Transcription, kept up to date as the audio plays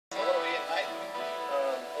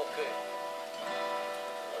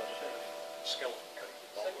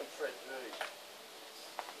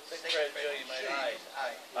A.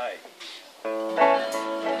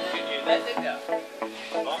 You knew that, didn't you?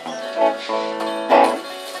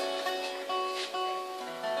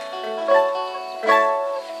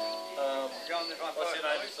 What's your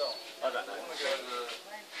name of the song? I don't know. I'm going to go to the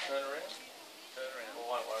turn around. Turn around. I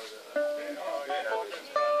won't worry about that.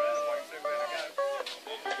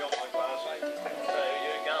 You got my glasses. So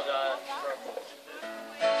you're going to from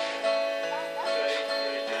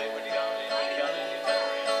G, when you go in, you turn around.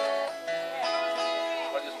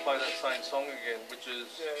 I just play that same song again, which is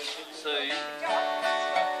C, G,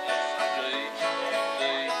 D,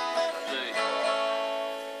 G.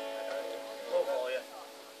 We'll follow you.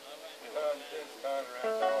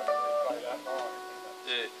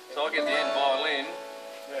 Yeah, so I get the end violin,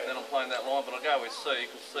 then I'm playing that line, but I go with C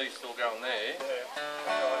because C's still going there.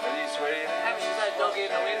 And he's ready. How much is that dog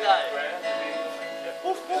in the window?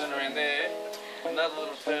 Turn around there, another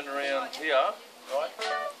little turn around here, Right.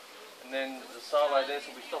 and then the solo there,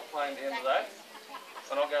 so we stop playing the end of that.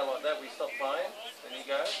 When I go like that, we stop playing, then he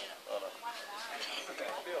goes. Oh, no.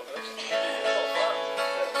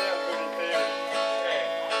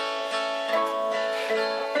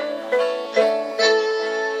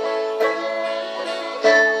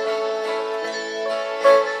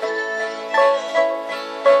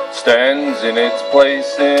 Stands in its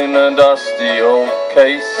place in a dusty old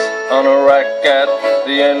case on a rack at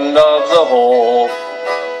the end of the hall.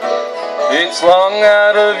 It's long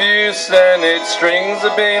out of use and its strings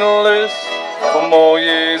have been loose for more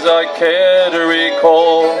years I care to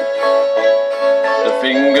recall. The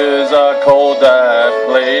fingers are cold that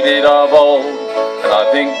played it of old, and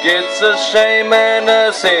I think it's a shame and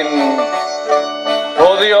a sin.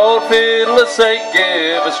 For the old fiddler's sake,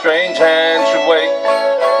 if a strange hand should wake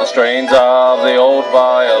the strains of the old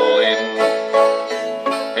violin.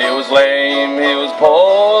 He was lame, he was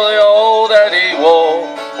poor, the old that he wore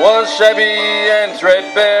was shabby and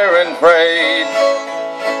threadbare and frayed,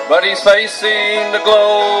 but his face seemed to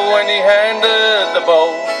glow when he handed the bow,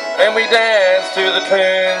 and we danced to the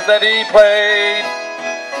tunes that he played.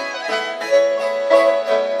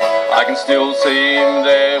 I can still see him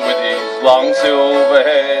there with his long silver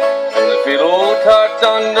hair and the fiddle tucked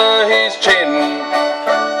under his chin.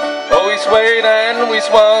 Oh, we swayed and we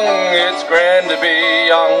swung, it's grand to be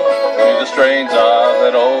young, to the strains of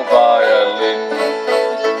that old violin.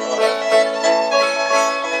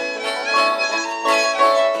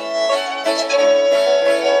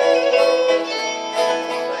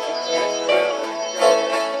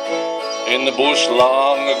 In the bush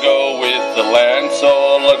long ago, with the lamps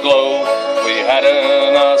all aglow, we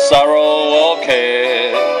hadn't a sorrow or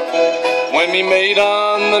care. When we made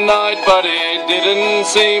on the night, but it didn't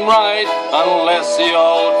seem right unless the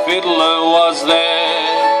old fiddler was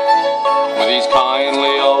there. With his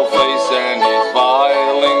kindly old face and his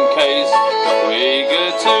violin case, we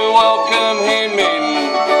eager to welcome him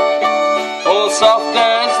in. For soft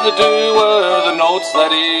as the dew were the notes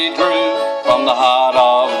that he drew from the heart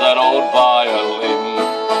of that old violin.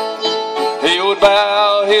 He would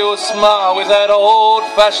bow, he would smile with that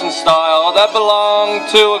old-fashioned style that belonged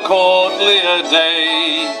to a courtlier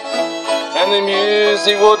day, and the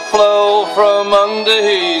music would flow from under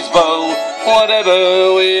his bow,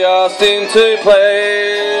 whatever we asked him to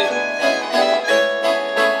play.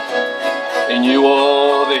 He knew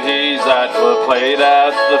all the he's that were played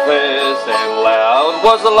at the fairs, and loud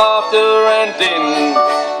was the laughter and din,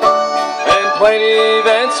 and plaintive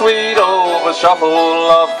and sweet over shuffle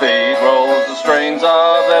of feet rolls the strains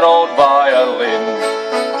of that old violin.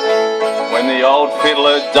 When the old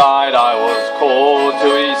fiddler died, I was called to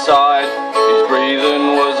his side. His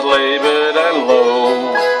breathing was laboured and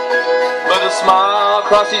low, but a smile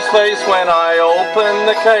crossed his face when I opened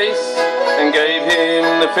the case and gave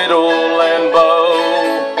him the fiddle and bow.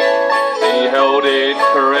 He held it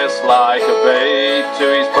caressed like a babe to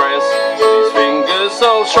his breast, his fingers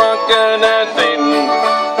so shrunken and thin.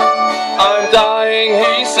 I'm dying,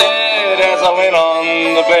 he said, as I went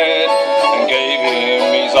on the bed and gave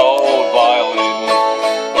him his old violin.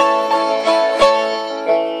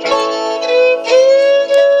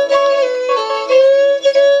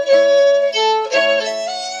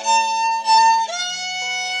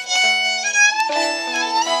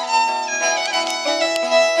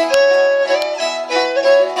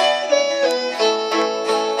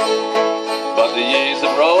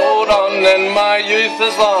 And my youth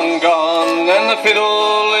is long gone, and the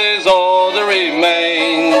fiddle is all that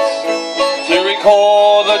remains to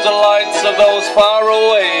recall the delights of those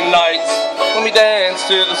faraway nights when we danced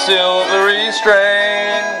to the silvery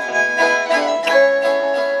strain.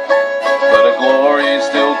 But a glory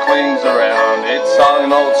still clings around its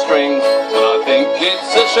silent old strings, and I think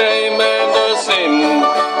it's a shame and a sin.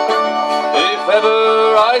 If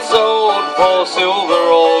ever I sold for silver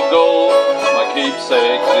or gold my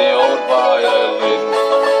keepsake, the old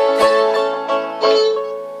violin.